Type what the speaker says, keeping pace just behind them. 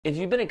If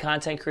you've been a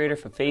content creator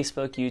for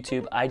Facebook,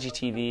 YouTube,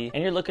 IGTV,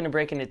 and you're looking to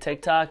break into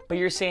TikTok, but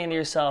you're saying to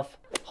yourself,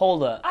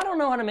 hold up, I don't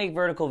know how to make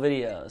vertical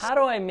videos. How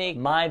do I make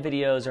my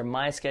videos or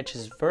my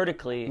sketches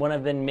vertically when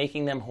I've been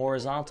making them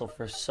horizontal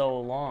for so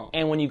long?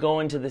 And when you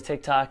go into the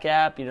TikTok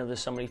app, you know, there's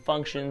so many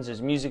functions,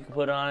 there's music you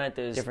put on it,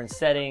 there's different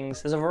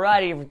settings, there's a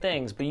variety of different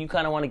things, but you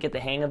kind of want to get the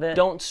hang of it.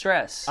 Don't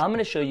stress. I'm going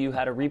to show you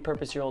how to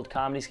repurpose your old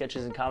comedy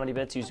sketches and comedy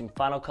bits using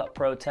Final Cut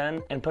Pro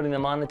 10 and putting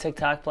them on the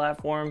TikTok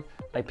platform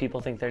like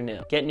people think they're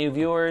new. Get new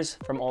viewers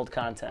from old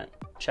content.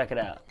 Check it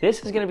out.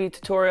 This is going to be a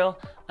tutorial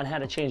on how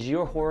to change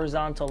your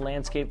horizontal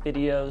landscape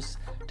videos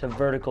to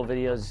vertical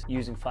videos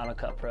using Final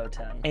Cut Pro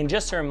 10. And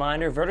just a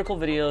reminder, vertical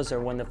videos are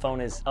when the phone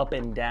is up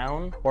and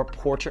down, or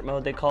portrait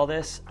mode they call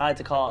this. I like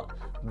to call it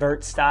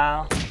vert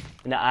style.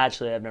 No,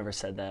 actually I've never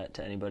said that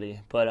to anybody,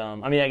 but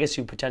I mean, I guess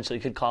you potentially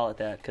could call it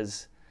that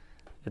because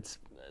it's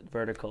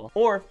vertical.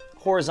 Or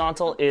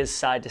horizontal is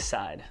side to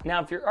side.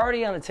 Now, if you're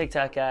already on the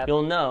TikTok app,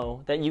 you'll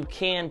know that you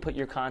can put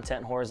your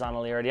content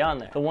horizontally already on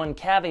there. The one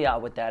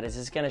caveat with that is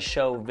it's gonna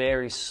show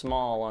very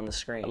small on the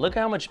screen. Look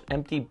how much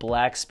empty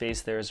black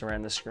space there is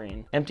around the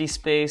screen. Empty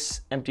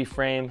space, empty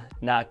frame,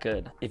 not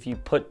good. If you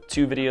put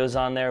two videos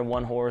on there,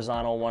 one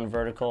horizontal, one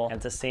vertical, and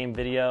it's the same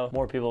video,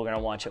 more people are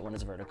gonna watch it when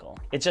it's vertical.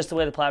 It's just the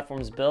way the platform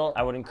is built.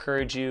 I would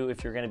encourage you,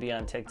 if you're gonna be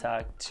on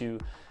TikTok, to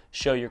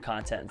show your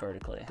content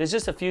vertically. There's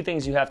just a few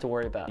things you have to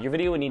worry about. Your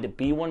video would need to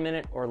be 1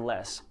 minute or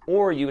less,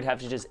 or you would have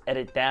to just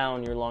edit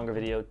down your longer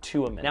video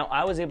to a minute. Now,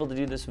 I was able to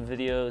do this with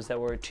videos that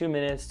were 2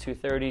 minutes,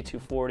 2:30,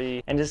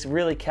 2:40, and just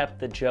really kept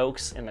the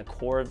jokes and the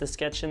core of the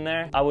sketch in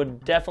there. I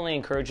would definitely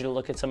encourage you to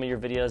look at some of your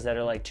videos that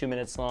are like 2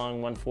 minutes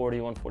long, 140,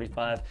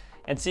 145,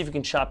 and see if you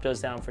can chop those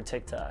down for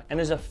TikTok. And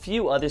there's a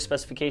few other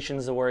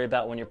specifications to worry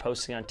about when you're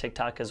posting on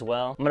TikTok as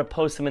well. I'm gonna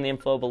post them in the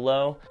info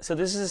below. So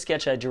this is a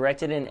sketch I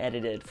directed and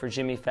edited for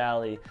Jimmy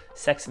Fallon,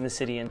 Sex and the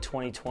City in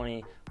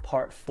 2020.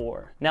 Part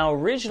 4. Now,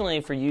 originally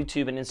for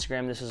YouTube and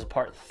Instagram, this was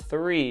part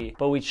 3,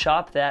 but we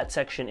chopped that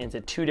section into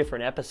 2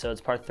 different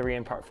episodes, part 3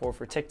 and part 4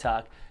 for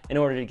TikTok, in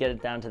order to get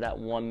it down to that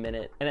 1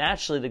 minute. And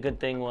actually, the good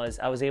thing was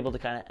I was able to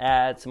kind of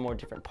add some more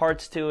different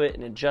parts to it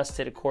and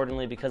adjust it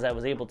accordingly because I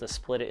was able to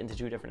split it into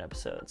 2 different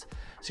episodes.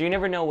 So you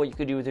never know what you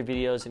could do with your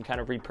videos and kind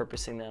of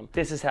repurposing them.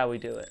 This is how we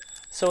do it.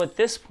 So at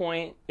this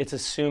point, it's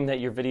assumed that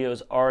your video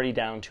is already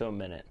down to 1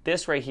 minute.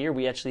 This right here,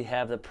 we actually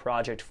have the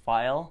project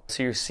file.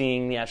 So you're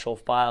seeing the actual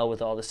file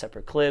with all the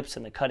separate clips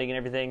and the cutting and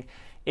everything.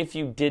 If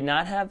you did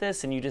not have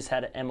this and you just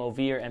had an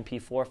MOV or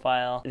MP4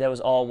 file that was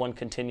all one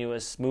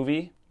continuous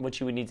movie, what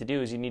you would need to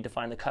do is you need to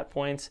find the cut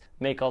points,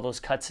 make all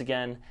those cuts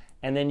again,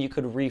 and then you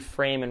could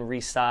reframe and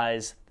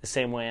resize the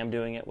same way I'm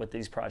doing it with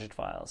these project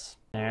files.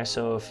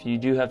 So if you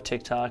do have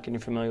TikTok and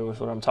you're familiar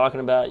with what I'm talking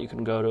about, you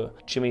can go to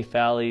Jimmy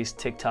Fallon's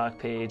TikTok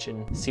page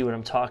and see what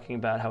I'm talking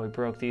about, how we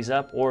broke these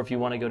up. Or if you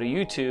want to go to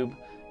YouTube,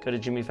 go to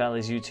Jimmy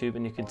Fallon's YouTube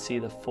and you can see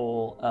the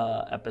full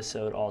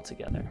episode all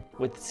together.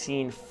 With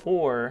scene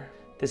 4,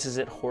 this is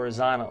it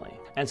horizontally.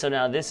 And so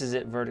now this is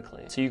it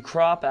vertically. So you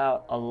crop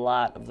out a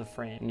lot of the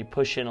frame and you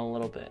push in a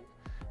little bit.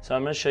 So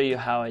I'm gonna show you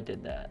how I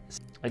did that.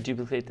 I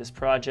duplicate this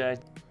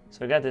project.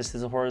 So I got this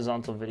is a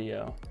horizontal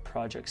video.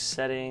 Project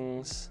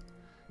settings,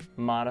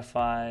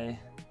 modify. I'm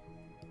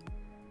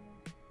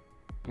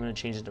gonna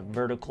change it to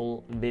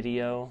vertical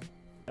video.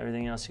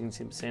 Everything else you can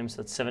see the same,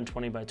 so it's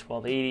 720 by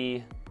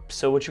 1280.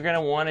 So what you're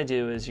gonna wanna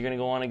do is you're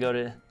gonna wanna go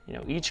to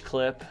each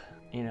clip,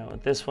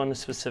 this one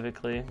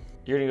specifically.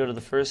 You're gonna go to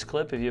the first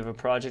clip if you have a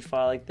project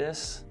file like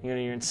this. You're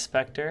gonna your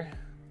inspector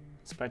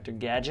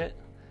gadget.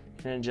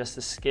 You're gonna adjust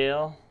the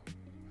scale.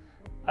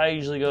 I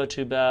usually go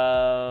to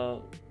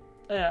about,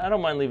 I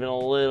don't mind leaving a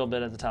little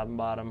bit at the top and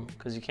bottom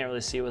because you can't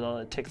really see it with all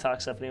the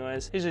TikTok stuff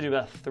anyways. I usually do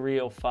about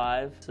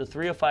 305. So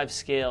 305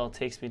 scale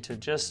takes me to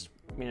just,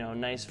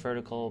 nice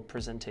vertical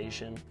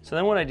presentation. So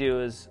then what I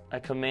do is I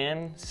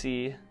Command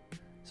C,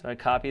 so I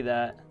copy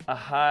that. I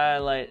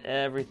highlight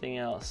everything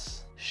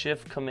else.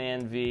 Shift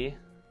Command V.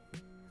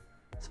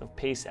 So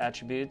paste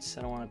attributes.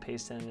 I don't want to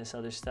paste any of this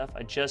other stuff.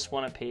 I just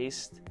want to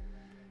paste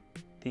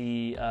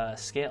the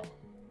scale.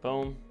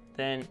 Boom.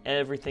 Then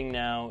everything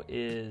now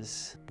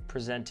is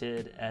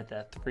presented at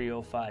that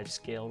 305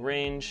 scale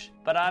range,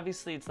 but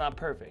obviously it's not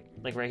perfect.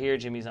 Like right here,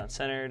 Jimmy's not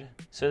centered.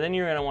 So then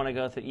you're gonna wanna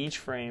go through each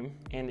frame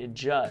and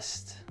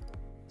adjust.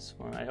 This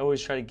one, I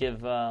always try to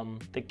give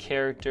the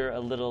character a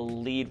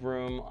little lead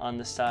room on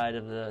the side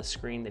of the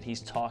screen that he's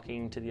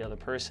talking to the other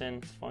person.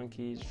 It's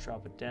funky, just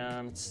drop it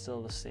down. It's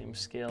still the same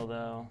scale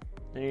though.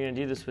 Then you're gonna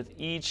do this with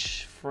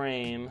each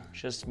frame,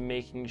 just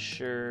making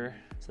sure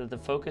so that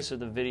the focus of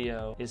the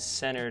video is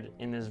centered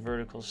in this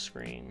vertical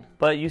screen.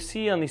 But you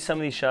see on some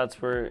of these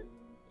shots where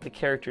the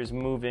character is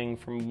moving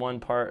from one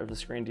part of the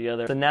screen to the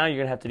other. So now you're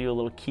gonna have to do a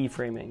little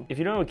keyframing. If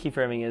you don't know what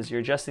keyframing is,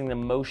 you're adjusting the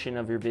motion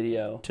of your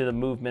video to the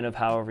movement of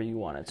however you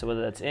want it. So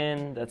whether that's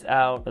in, that's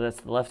out, whether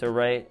that's the left or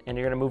right, and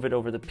you're gonna move it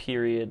over the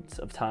periods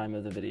of time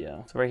of the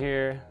video. So right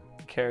here,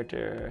 the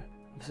character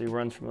obviously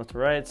runs from left to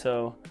right,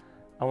 so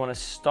I wanna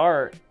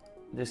start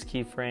this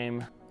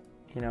keyframe,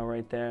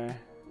 right there.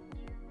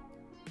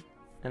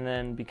 And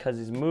then because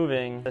he's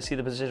moving, I see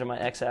the position of my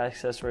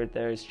x-axis right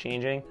there is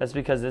changing. That's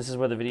because this is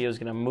where the video is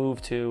gonna move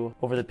to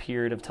over the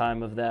period of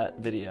time of that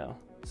video.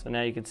 So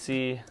now you can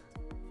see,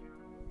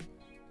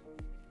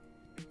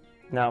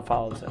 now it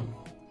follows him.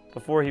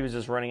 Before he was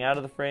just running out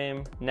of the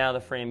frame, now the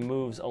frame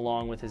moves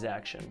along with his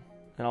action.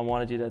 And I'll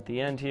wanna do that at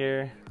the end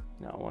here.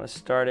 Now I wanna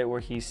start it where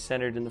he's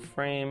centered in the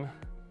frame.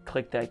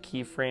 Click that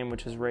keyframe,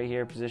 which is right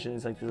here, position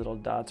is like these little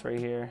dots right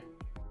here.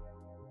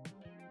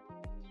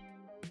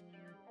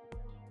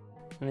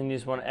 And then you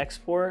just want to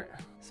export.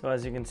 So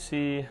as you can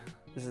see,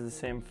 this is the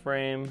same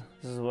frame.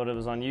 This is what it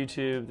was on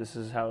YouTube. This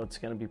is how it's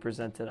going to be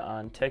presented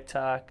on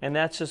TikTok. And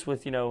that's just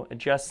with, you know,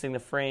 adjusting the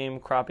frame,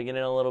 cropping it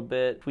in a little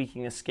bit,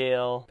 tweaking the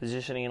scale,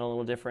 positioning it a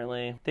little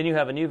differently. Then you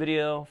have a new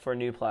video for a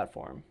new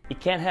platform. You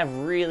can't have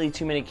really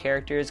too many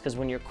characters because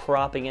when you're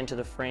cropping into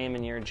the frame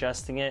and you're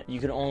adjusting it,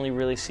 you can only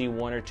really see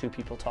 1 or 2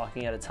 people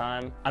talking at a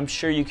time. I'm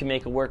sure you can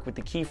make it work with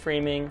the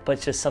keyframing, but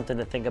it's just something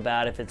to think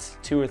about. If it's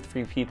 2 or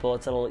 3 people,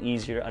 it's a little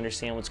easier to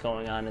understand what's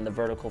going on in the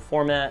vertical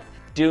format.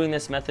 Doing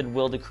this method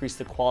will decrease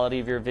the quality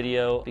of your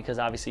video because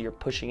obviously you're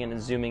pushing in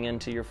and zooming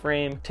into your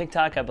frame.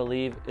 TikTok, I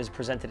believe, is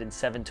presented in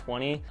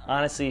 720.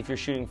 Honestly, if you're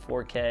shooting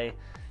 4K,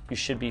 you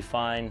should be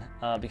fine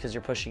because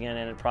you're pushing in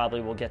and it probably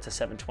will get to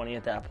 720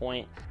 at that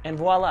point. And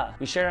voila,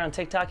 we shared it on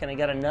TikTok and I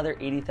got another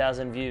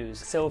 80,000 views.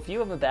 So if you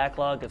have a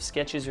backlog of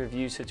sketches,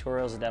 reviews,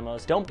 tutorials, and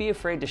demos, don't be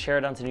afraid to share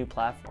it onto new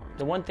platforms.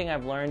 The one thing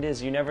I've learned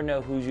is you never know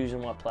who's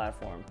using what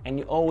platform and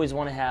you always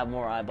want to have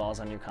more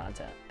eyeballs on your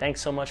content. Thanks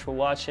so much for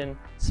watching.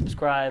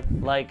 Subscribe,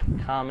 like,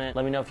 comment.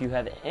 Let me know if you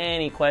have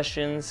any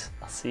questions.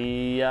 I'll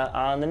see ya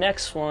on the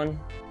next one.